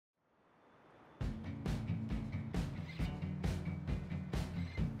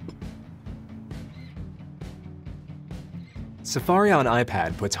Safari on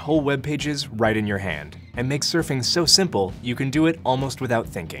iPad puts whole web pages right in your hand and makes surfing so simple you can do it almost without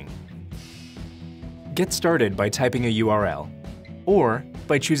thinking. Get started by typing a URL, or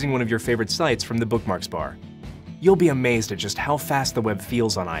by choosing one of your favorite sites from the bookmarks bar. You'll be amazed at just how fast the web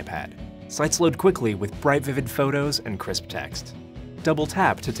feels on iPad. Sites load quickly with bright, vivid photos and crisp text. Double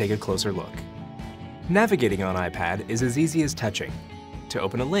tap to take a closer look. Navigating on iPad is as easy as touching. To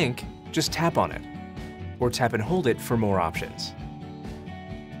open a link, just tap on it, or tap and hold it for more options.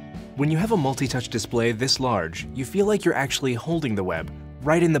 When you have a multi-touch display this large, you feel like you're actually holding the web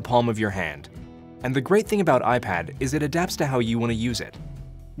right in the palm of your hand. And the great thing about iPad is it adapts to how you want to use it.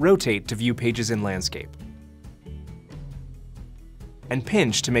 Rotate to view pages in landscape. And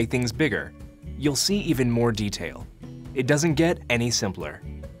pinch to make things bigger. You'll see even more detail. It doesn't get any simpler.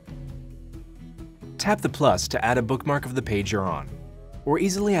 Tap the plus to add a bookmark of the page you're on, or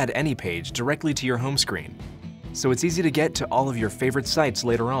easily add any page directly to your home screen, so it's easy to get to all of your favorite sites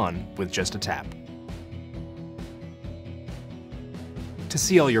later on with just a tap. To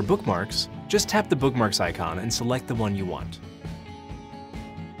see all your bookmarks, just tap the bookmarks icon and select the one you want.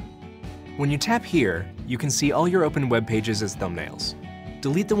 When you tap here, you can see all your open web pages as thumbnails.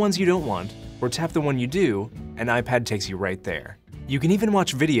 Delete the ones you don't want, or tap the one you do, and iPad takes you right there. You can even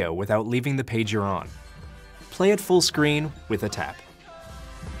watch video without leaving the page you're on. Play it full screen with a tap.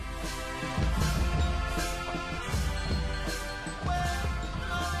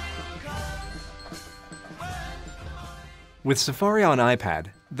 With Safari on iPad,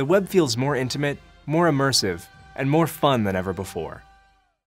 the web feels more intimate, more immersive, and more fun than ever before.